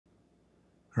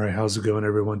All right, how's it going,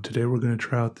 everyone? Today we're going to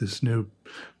try out this new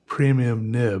premium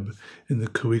nib in the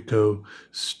Kaweco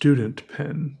Student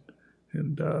Pen.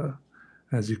 And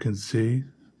as you can see,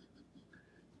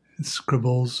 it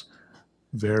scribbles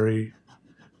very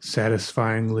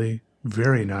satisfyingly,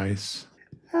 very nice.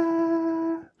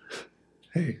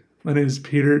 Hey, my name is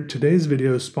Peter. Today's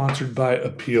video is sponsored by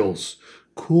Appeals.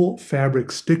 Cool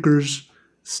fabric stickers.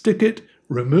 Stick it,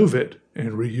 remove it,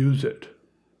 and reuse it.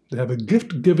 They have a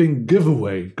gift-giving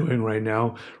giveaway going right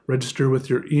now. Register with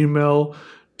your email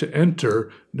to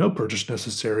enter. No purchase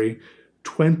necessary.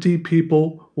 20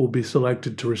 people will be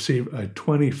selected to receive a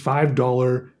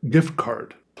 $25 gift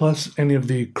card. Plus, any of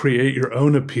the create your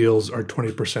own appeals are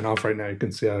 20% off right now. You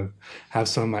can see I have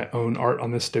some of my own art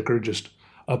on this sticker. Just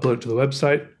upload it to the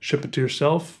website, ship it to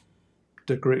yourself,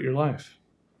 decorate your life.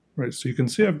 Right, so you can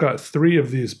see I've got 3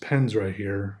 of these pens right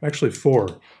here, actually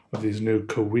 4 of these new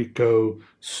Kaweco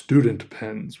Student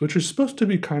Pens, which are supposed to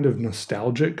be kind of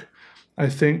nostalgic, I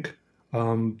think,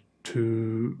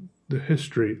 to the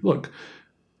history. Look,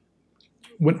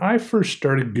 when I first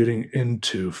started getting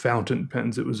into fountain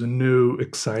pens, it was a new,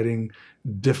 exciting,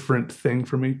 different thing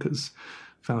for me because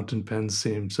fountain pens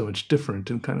seemed so much different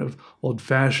and kind of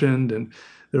old-fashioned, and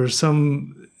there was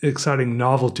some exciting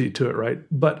novelty to it, right?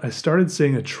 But I started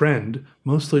seeing a trend,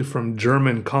 mostly from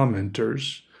German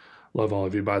commenters. Love all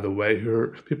of you, by the way,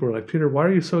 people were like, Peter, why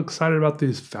are you so excited about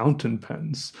these fountain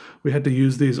pens? We had to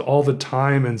use these all the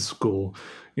time in school.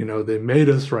 You know, they made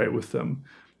us write with them.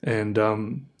 And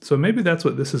so maybe that's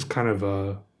what this is kind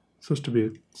of supposed to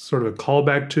be sort of a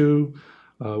callback to.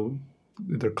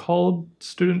 They're called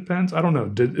student pens. I don't know.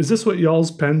 Is this what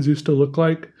y'all's pens used to look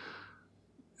like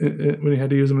when you had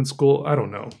to use them in school? I don't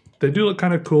know. They do look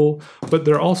kind of cool, but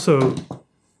they're also,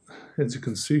 as you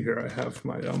can see here, I have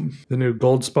my the new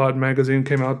Gold Spot magazine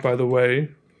came out, by the way.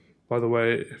 By the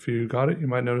way, if you got it, you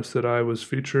might notice that I was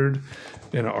featured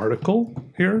in an article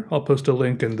here. I'll post a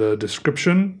link in the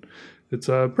description. It's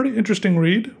a pretty interesting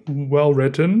read, well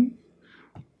written.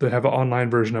 They have an online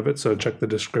version of it, so check the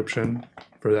description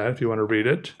for that if you want to read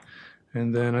it.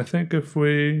 And then I think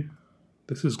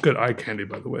this is good eye candy,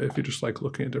 by the way, if you just like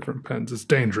looking at different pens. It's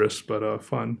dangerous, but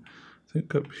fun. I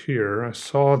think up here, I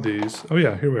saw these. Oh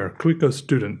yeah, here we are, Kaweco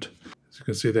Student. As you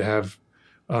can see, they have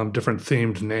different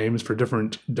themed names for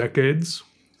different decades.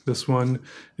 This one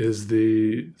is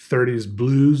the 30s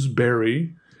Blues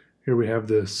Berry. Here we have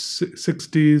the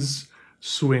 60s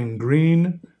Swing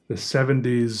Green, the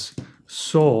 70s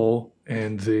Soul,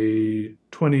 and the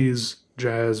 20s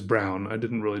Jazz Brown. I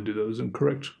didn't really do those in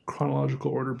correct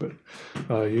chronological order, but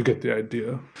you get the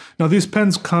idea. Now these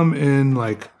pens come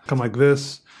like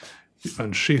this. You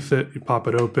unsheath it, you pop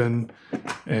it open,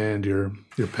 and your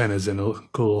pen is in a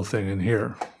cool little thing in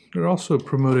here. They're also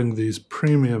promoting these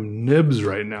premium nibs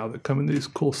right now that come in these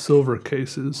cool silver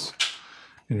cases.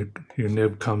 And your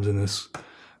nib comes in this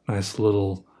nice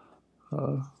little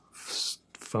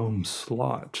foam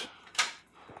slot.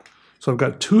 So I've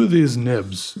got 2 of these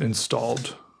nibs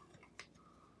installed.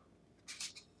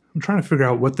 I'm trying to figure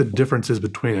out what the difference is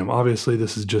between them. Obviously,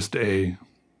 this is just a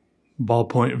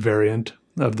ballpoint variant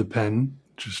of the pen.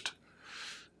 Just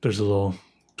there's a little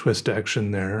twist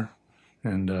action there,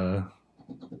 and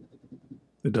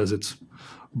it does its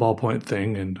ballpoint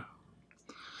thing and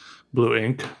blue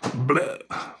ink. Blah.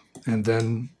 And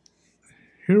then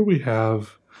here we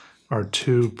have our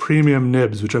 2 premium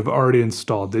nibs, which I've already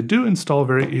installed. They do install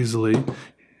very easily.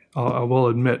 I will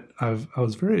admit, I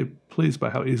was very pleased by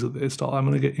how easily they install. I'm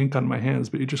going to get ink on my hands,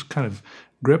 but you just kind of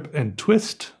grip and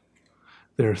twist.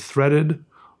 They're threaded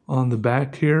on the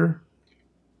back here.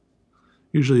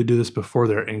 Usually you do this before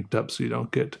they're inked up so you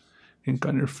don't get ink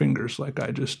on your fingers like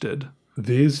I just did.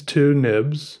 These 2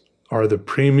 nibs are the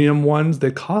premium ones.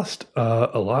 They cost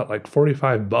a lot, like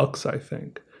 45 bucks, I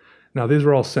think. Now these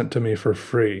were all sent to me for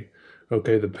free.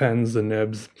 Okay, the pens, the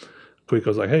nibs.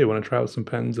 Kaweco's like, hey, you want to try out some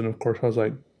pens? And of course I was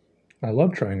like, I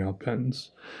love trying out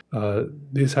pens.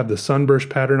 These have the sunburst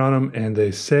pattern on them, and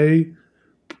they say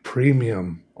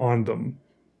premium on them,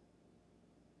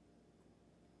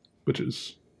 which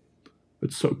is,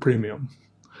 it's so premium.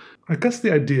 I guess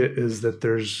the idea is that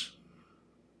they're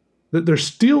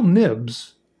steel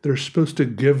nibs. They're supposed to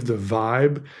give the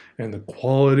vibe and the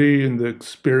quality and the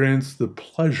experience, the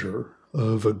pleasure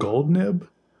of a gold nib.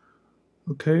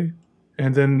 Okay?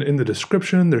 And then in the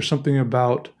description, there's something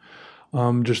about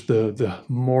just the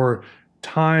more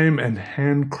time and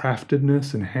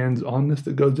handcraftedness and hands-onness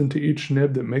that goes into each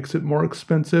nib that makes it more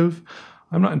expensive.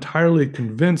 I'm not entirely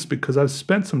convinced because I've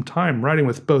spent some time writing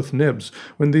with both nibs.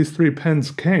 When these 3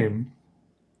 pens came,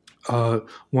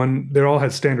 they all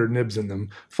had standard nibs in them,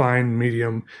 fine,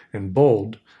 medium, and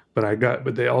bold.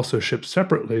 but they also ship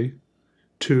separately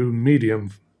two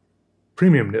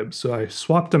premium nibs. So I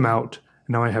swapped them out.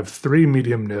 Now I have 3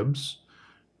 medium nibs,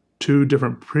 2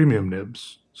 different premium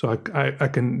nibs. So I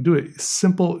can do a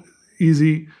simple,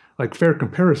 easy, like fair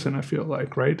comparison, I feel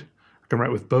like, right? I can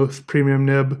write with both premium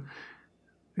nib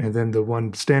and then the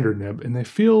one standard nib, and they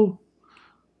feel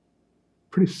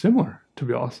pretty similar, to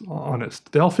be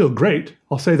honest. They all feel great,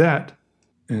 I'll say that.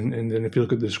 And then if you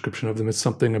look at the description of them, it's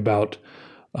something about,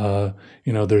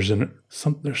 there's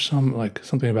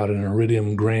something about an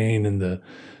iridium grain, and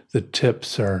the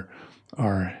tips are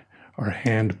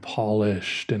hand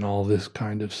polished and all this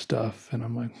kind of stuff. And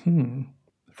I'm like,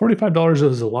 $45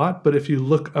 is a lot, but if you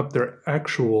look up their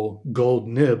actual gold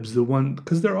nibs,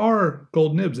 because there are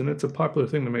gold nibs, and it's a popular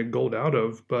thing to make gold out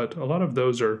of, but a lot of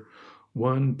those are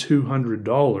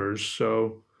 $200,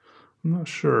 so I'm not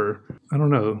sure. I don't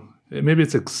know. Maybe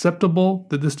it's acceptable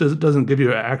that this doesn't give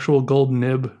you an actual gold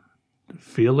nib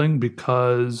feeling,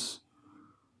 because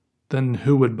then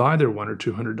who would buy their $100 or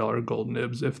 $200 gold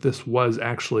nibs if this was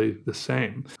actually the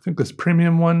same? I think this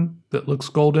premium one that looks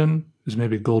golden is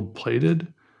maybe gold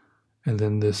plated, and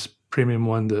then this premium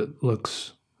one that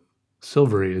looks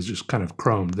silvery is just kind of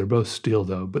chromed. They're both steel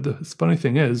though, but the funny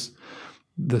thing is,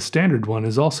 the standard one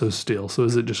is also steel, so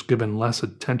is it just given less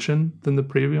attention than the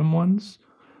premium ones?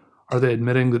 Are they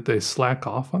admitting that they slack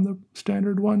off on the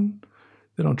standard one?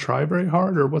 They don't try very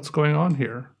hard, or what's going on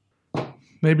here?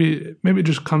 Maybe it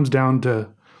just comes down to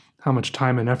how much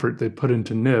time and effort they put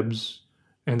into nibs,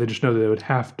 and they just know that they would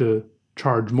have to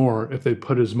charge more if they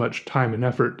put as much time and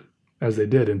effort as they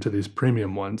did into these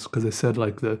premium ones, because they said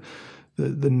like the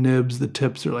nibs, the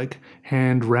tips are like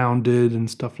hand rounded and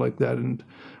stuff like that. And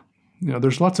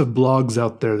there's lots of blogs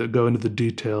out there that go into the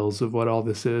details of what all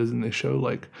this is, and they show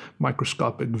like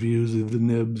microscopic views of the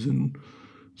nibs. And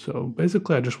so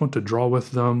basically I just want to draw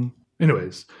with them.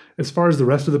 Anyways, as far as the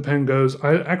rest of the pen goes,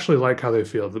 I actually like how they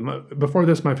feel. Before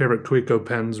this, my favorite Kaweco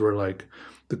pens were like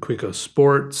the Kaweco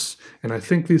Sports, and I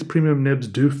think these premium nibs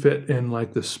do fit in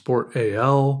like the Sport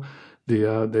AL.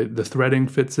 The threading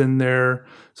fits in there,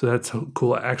 so that's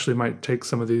cool. I actually might take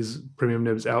some of these premium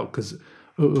nibs out because,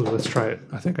 let's try it.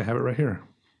 I think I have it right here.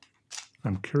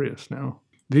 I'm curious now.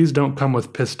 These don't come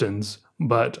with pistons,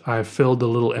 but I've filled the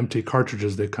little empty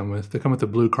cartridges they come with. They come with the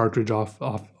blue cartridge off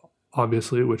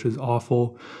obviously, which is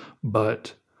awful,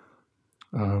 but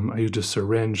I used a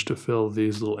syringe to fill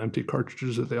these little empty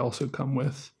cartridges that they also come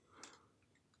with.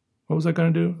 What was I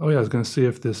going to do? Oh yeah, I was going to see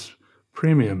if this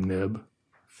premium nib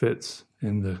fits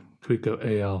in the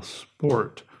Kaweco AL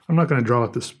Sport. I'm not going to draw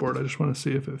out the Sport. I just want to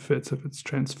see if it fits, if it's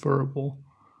transferable.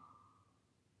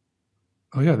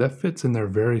 Oh yeah, that fits in there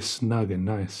very snug and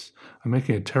nice. I'm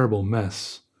making a terrible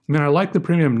mess. I mean, I like the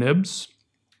premium nibs,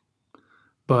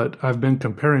 but I've been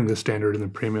comparing the standard and the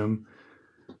premium,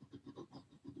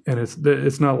 and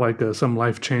it's not like some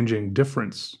life-changing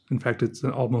difference. In fact, it's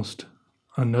an almost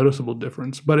unnoticeable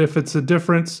difference. But if it's a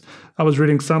difference, I was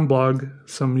reading some blog,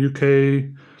 some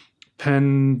UK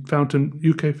fountain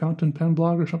pen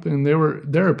blog or something, and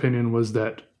their opinion was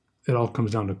that it all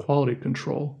comes down to quality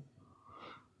control.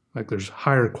 Like there's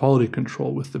higher quality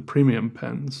control with the premium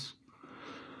pens.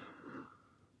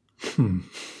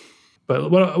 But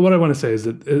what I want to say is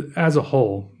that as a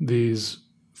whole, the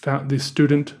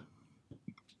student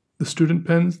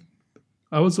pens,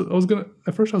 at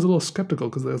first I was a little skeptical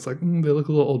because it's like, they look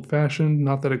a little old fashioned,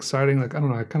 not that exciting. Like, I don't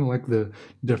know, I kind of like the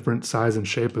different size and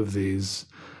shape of these.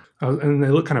 And they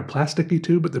look kind of plasticky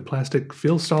too, but the plastic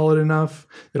feels solid enough.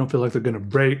 They don't feel like they're going to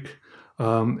break.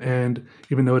 And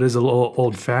even though it is a little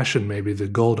old fashioned, maybe the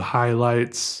gold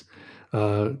highlights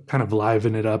kind of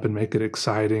liven it up and make it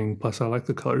exciting. Plus I like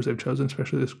the colors they've chosen,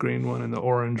 especially this green one and the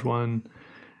orange one.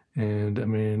 And I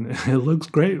mean, it looks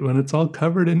great when it's all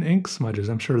covered in ink smudges.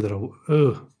 I'm sure that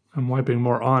I'm wiping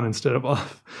more on instead of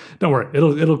off. Don't worry,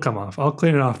 it'll come off. I'll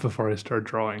clean it off before I start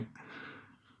drawing.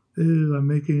 Ew, I'm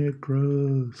making it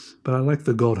gross. But I like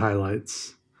the gold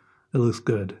highlights. It looks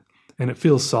good. And it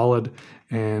feels solid.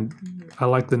 And I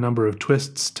like the number of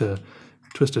twists to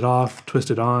twist it off, twist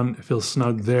it on. It feels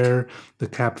snug there. The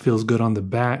cap feels good on the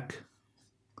back.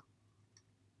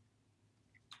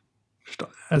 Just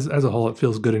as a whole, it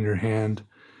feels good in your hand.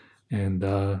 And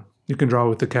you can draw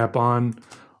with the cap on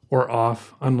or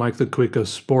off, unlike the Kaweco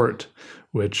Sport,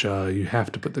 which you have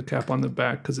to put the cap on the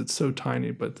back because it's so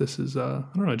tiny. But this is, I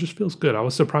don't know, it just feels good. I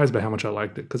was surprised by how much I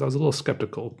liked it because I was a little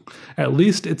skeptical. At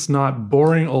least it's not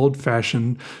boring,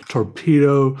 old-fashioned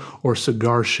torpedo or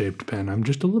cigar-shaped pen. I'm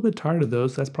just a little bit tired of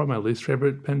those. That's probably my least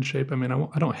favorite pen shape. I mean,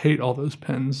 I don't hate all those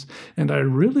pens. And I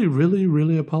really, really,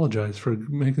 really apologize for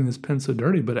making this pen so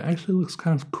dirty, but it actually looks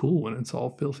kind of cool when it's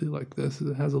all filthy like this.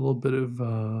 It has a little bit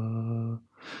of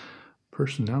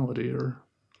personality or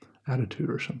attitude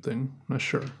or something. I'm not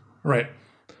sure. All right,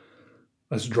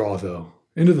 let's draw though.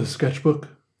 Into the sketchbook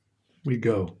we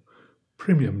go.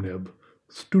 Premium nib,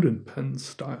 student pen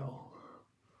style.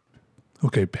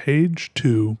 Okay, page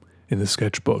 2 in the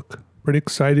sketchbook. Pretty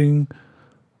exciting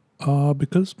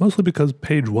mostly because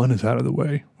page 1 is out of the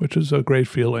way, which is a great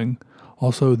feeling.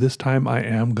 Also, this time I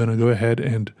am going to go ahead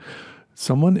and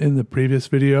someone in the previous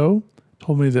video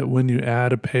told me that when you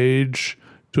add a page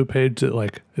to a page that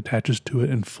like attaches to it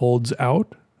and folds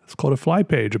out, it's called a fly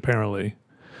page apparently.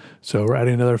 So we're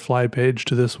adding another fly page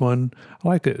to this one. I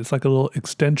like it. It's like a little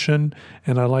extension,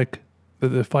 and I like that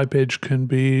the fly page can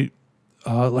be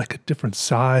like a different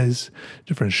size,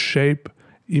 different shape,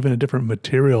 even a different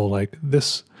material. Like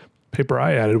this paper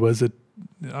I added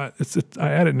I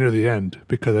added near the end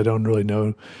because I don't really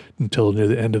know until near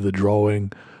the end of the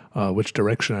drawing which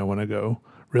direction I want to go,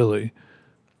 really.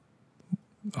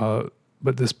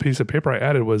 But this piece of paper I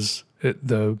added was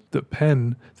the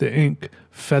pen, the ink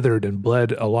feathered and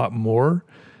bled a lot more.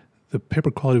 The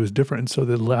paper quality was different, and so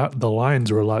the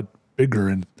lines were a lot bigger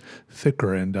and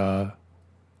thicker. And I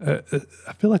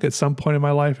feel like at some point in my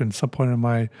life and some point in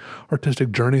my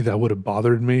artistic journey that would have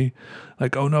bothered me,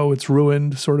 like, oh no, it's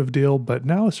ruined sort of deal. But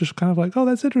now it's just kind of like, oh,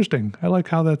 that's interesting. I like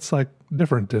how that's like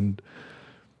different, and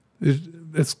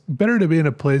it's better to be in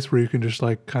a place where you can just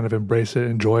like kind of embrace it,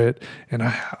 enjoy it. And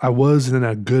I was in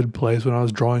a good place when I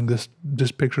was drawing this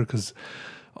picture because,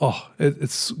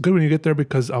 it's good when you get there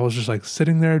because I was just like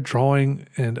sitting there drawing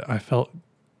and I felt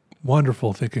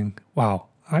wonderful thinking, wow,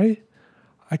 I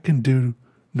can do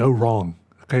no wrong.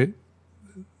 Okay.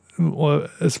 Well,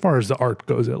 as far as the art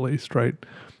goes, at least, right?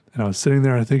 And I was sitting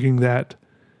there thinking that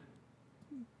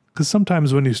because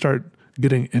sometimes when you start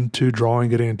getting into drawing,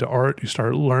 getting into art, you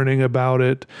start learning about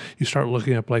it. You start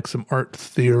looking up like some art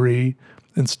theory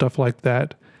and stuff like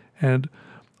that. And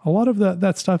a lot of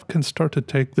that stuff can start to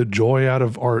take the joy out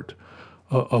of art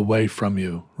away from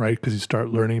you, right? Because you start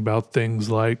learning about things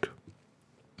like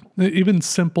even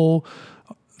simple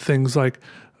things like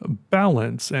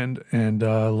balance and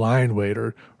line weight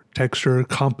or texture,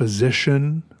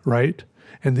 composition, right?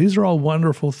 And these are all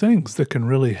wonderful things that can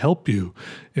really help you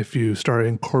if you start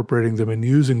incorporating them and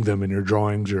using them in your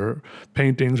drawings, your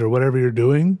paintings, or whatever you're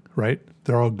doing, right?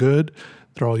 They're all good.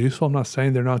 They're all useful. I'm not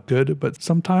saying they're not good, but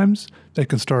sometimes they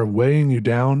can start weighing you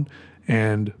down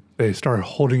and they start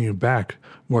holding you back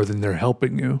more than they're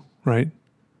helping you, right?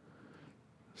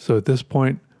 So at this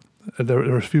point, there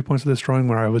were a few points of this drawing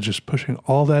where I was just pushing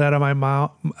all that out of my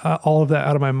all of that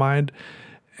out of my mind,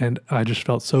 and I just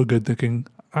felt so good thinking,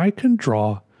 I can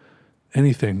draw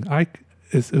anything.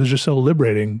 It was just so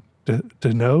liberating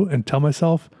to know and tell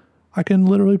myself I can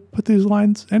literally put these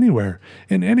lines anywhere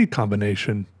in any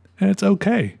combination, and it's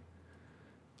okay.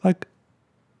 Like,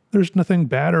 there's nothing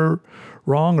bad or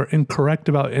wrong or incorrect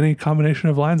about any combination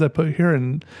of lines I put here,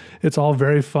 and it's all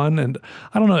very fun. And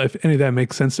I don't know if any of that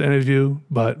makes sense to any of you,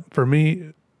 but for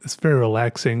me, it's very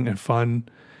relaxing and fun,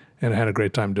 and I had a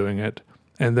great time doing it.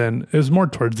 And then it was more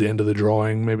towards the end of the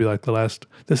drawing, maybe like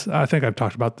I think I've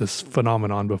talked about this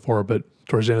phenomenon before, but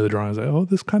towards the end of the drawing, I was like, oh,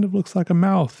 this kind of looks like a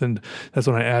mouth. And that's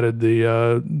when I added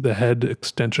the head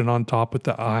extension on top with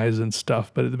the eyes and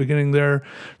stuff. But at the beginning there,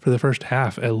 for the first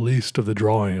half, at least of the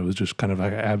drawing, it was just kind of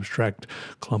like an abstract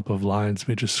clump of lines,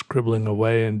 me just scribbling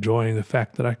away, enjoying the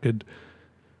fact that I could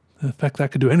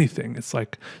do anything. It's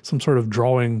like some sort of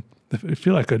drawing. I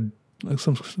feel like in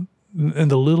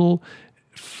the little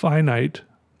finite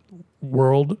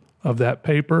world of that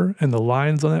paper and the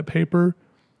lines on that paper,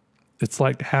 it's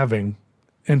like having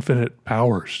infinite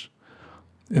powers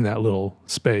in that little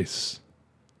space.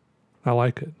 I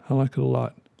like it. I like it a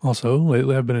lot. Also,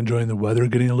 lately I've been enjoying the weather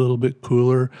getting a little bit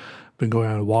cooler. Been going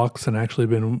on walks and actually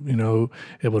been,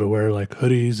 able to wear like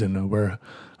hoodies and wear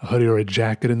a hoodie or a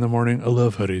jacket in the morning. I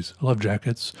love hoodies. I love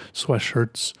jackets,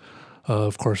 sweatshirts,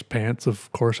 of course, pants.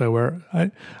 Of course I wear.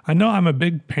 I know I'm a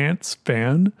big pants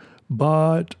fan,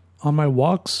 but on my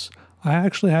walks, I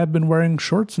actually have been wearing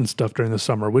shorts and stuff during the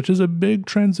summer, which is a big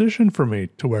transition for me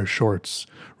to wear shorts,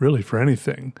 really, for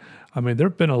anything. I mean, there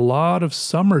have been a lot of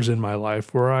summers in my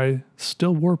life where I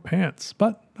still wore pants,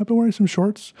 but I've been wearing some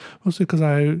shorts, mostly because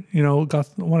I,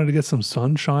 wanted to get some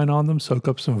sunshine on them, soak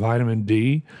up some vitamin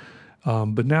D.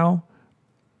 But now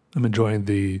I'm enjoying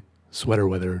the sweater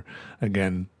weather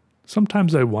again.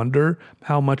 Sometimes I wonder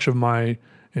how much of my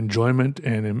enjoyment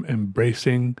and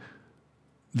embracing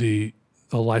the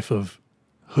life of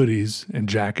hoodies and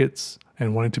jackets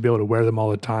and wanting to be able to wear them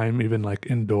all the time, even like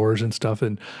indoors and stuff.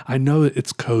 And I know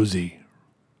it's cozy.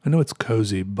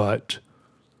 But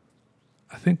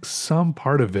I think some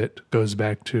part of it goes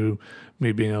back to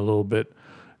me being a little bit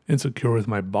insecure with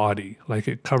my body. Like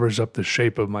it covers up the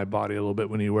shape of my body a little bit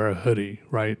when you wear a hoodie,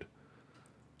 right?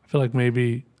 I feel like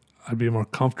maybe I'd be more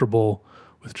comfortable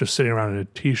with just sitting around in a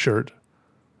t-shirt.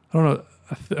 I don't know.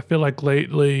 I feel like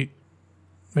lately,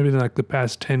 maybe in like the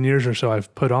past 10 years or so,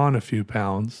 I've put on a few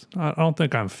pounds. I don't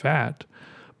think I'm fat,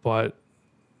 but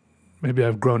maybe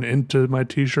I've grown into my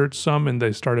t-shirts some and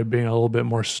they started being a little bit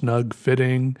more snug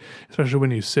fitting, especially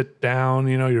when you sit down,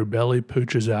 you know, your belly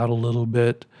pooches out a little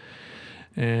bit.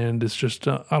 And it's just,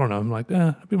 I don't know, I'm like,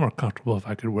 I'd be more comfortable if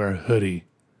I could wear a hoodie.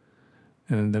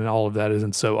 And then all of that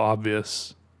isn't so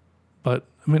obvious. But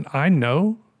I mean, I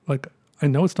know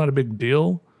it's not a big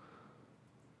deal.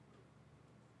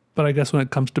 But I guess when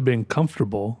it comes to being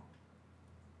comfortable,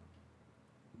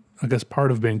 I guess part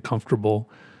of being comfortable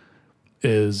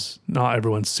is not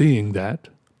everyone seeing that,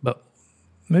 but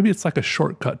maybe it's like a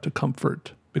shortcut to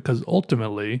comfort, because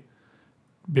ultimately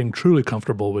being truly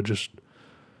comfortable would just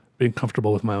being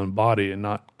comfortable with my own body and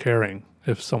not caring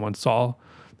if someone saw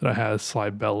that I had a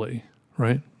slight belly,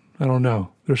 right? I don't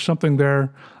know. There's something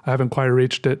there. I haven't quite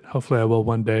reached it. Hopefully I will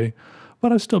one day.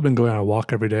 But I've still been going on a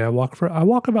walk every day. I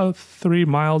walk about 3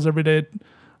 miles every day.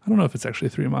 I don't know if it's actually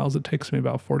 3 miles. It takes me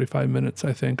about 45 minutes,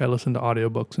 I think. I listen to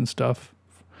audiobooks and stuff.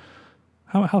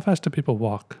 How fast do people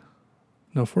walk?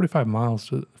 No, 45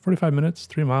 miles. 45 minutes,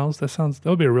 3 miles? That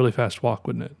would be a really fast walk,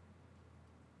 wouldn't it?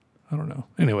 I don't know.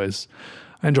 Anyways,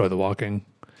 I enjoy the walking.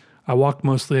 I walk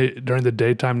mostly during the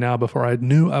daytime now. Before I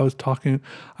knew I was talking,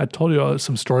 I told you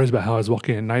some stories about how I was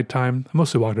walking at nighttime. I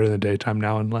mostly walk during the daytime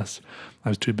now, unless I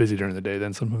was too busy during the day.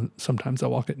 Then sometimes I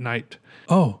walk at night.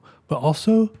 Oh, but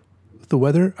also with the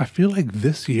weather, I feel like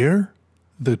this year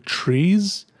the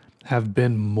trees have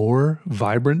been more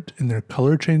vibrant in their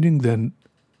color changing than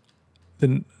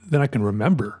I can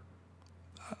remember.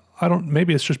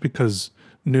 Maybe it's just because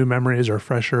new memories are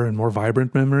fresher and more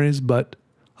vibrant memories, but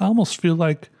I almost feel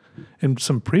like in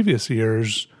some previous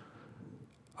years,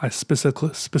 I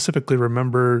specifically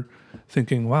remember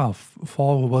thinking, wow,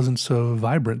 fall wasn't so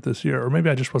vibrant this year. Or maybe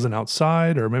I just wasn't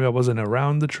outside, or maybe I wasn't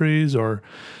around the trees, or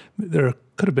there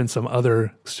could have been some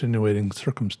other extenuating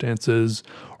circumstances,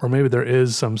 or maybe there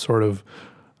is some sort of,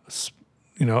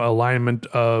 alignment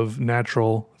of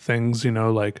natural things,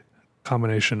 like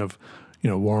combination of,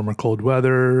 warm or cold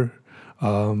weather,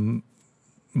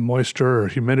 moisture or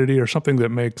humidity or something that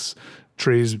makes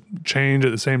trees change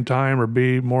at the same time or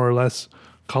be more or less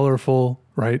colorful,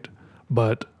 right?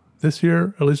 But this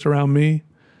year, at least around me,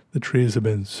 the trees have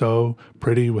been so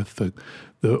pretty with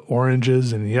the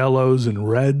oranges and yellows and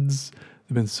reds.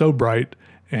 They've been so bright,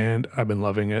 and I've been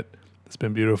loving it. It's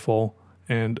been beautiful.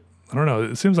 And I don't know,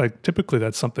 it seems like typically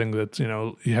that's something that's,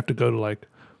 you have to go to like,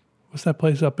 what's that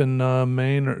place up in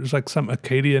Maine? Or it's like some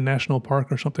Acadia National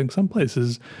Park or something. Some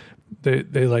places, they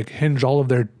like hinge all of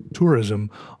their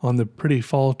tourism on the pretty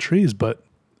fall trees, but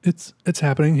it's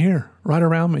happening here, right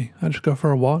around me. I just go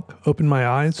for a walk, open my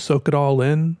eyes, soak it all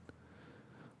in.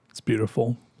 It's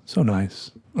beautiful. So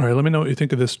nice. All right, let me know what you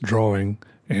think of this drawing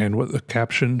and what the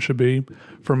caption should be.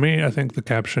 For me, I think the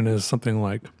caption is something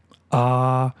like,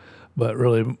 but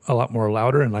really a lot more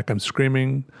louder and like I'm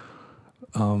screaming.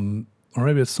 Or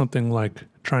maybe it's something like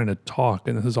trying to talk,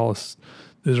 and these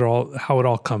are all how it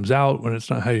all comes out when it's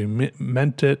not how you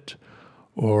meant it,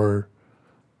 or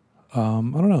I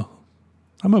don't know.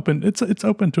 I'm open. It's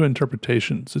open to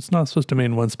interpretations. It's not supposed to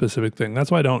mean one specific thing.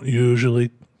 That's why I don't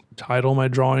usually title my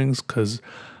drawings,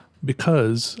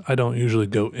 because I don't usually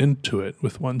go into it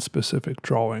with one specific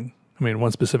drawing. I mean,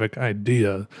 one specific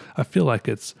idea. I feel like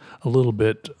it's a little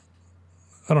bit,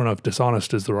 I don't know if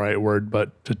dishonest is the right word,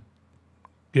 but to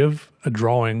give a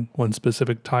drawing one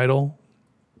specific title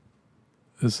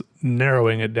is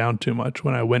narrowing it down too much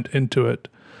when I went into it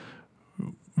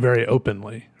very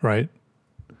openly, right?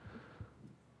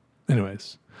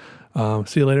 Anyways,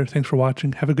 see you later. Thanks for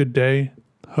watching. Have a good day.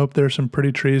 Hope there's some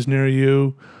pretty trees near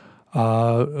you.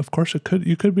 Of course,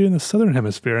 you could be in the southern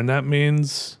hemisphere, and that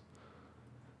means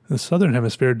in the southern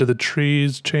hemisphere, do the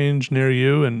trees change near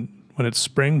you and when it's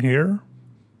spring here?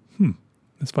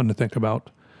 It's fun to think about.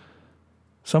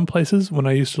 Some places, when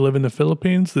I used to live in the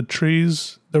Philippines, the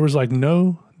trees, there was like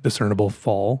no discernible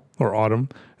fall or autumn,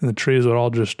 and the trees would all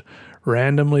just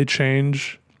randomly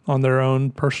change on their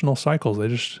own personal cycles. They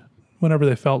just, whenever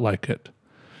they felt like it.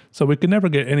 So we could never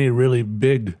get any really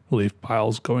big leaf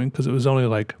piles going because it was only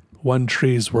like one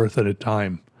tree's worth at a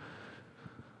time.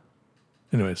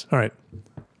 Anyways, all right.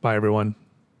 Bye, everyone.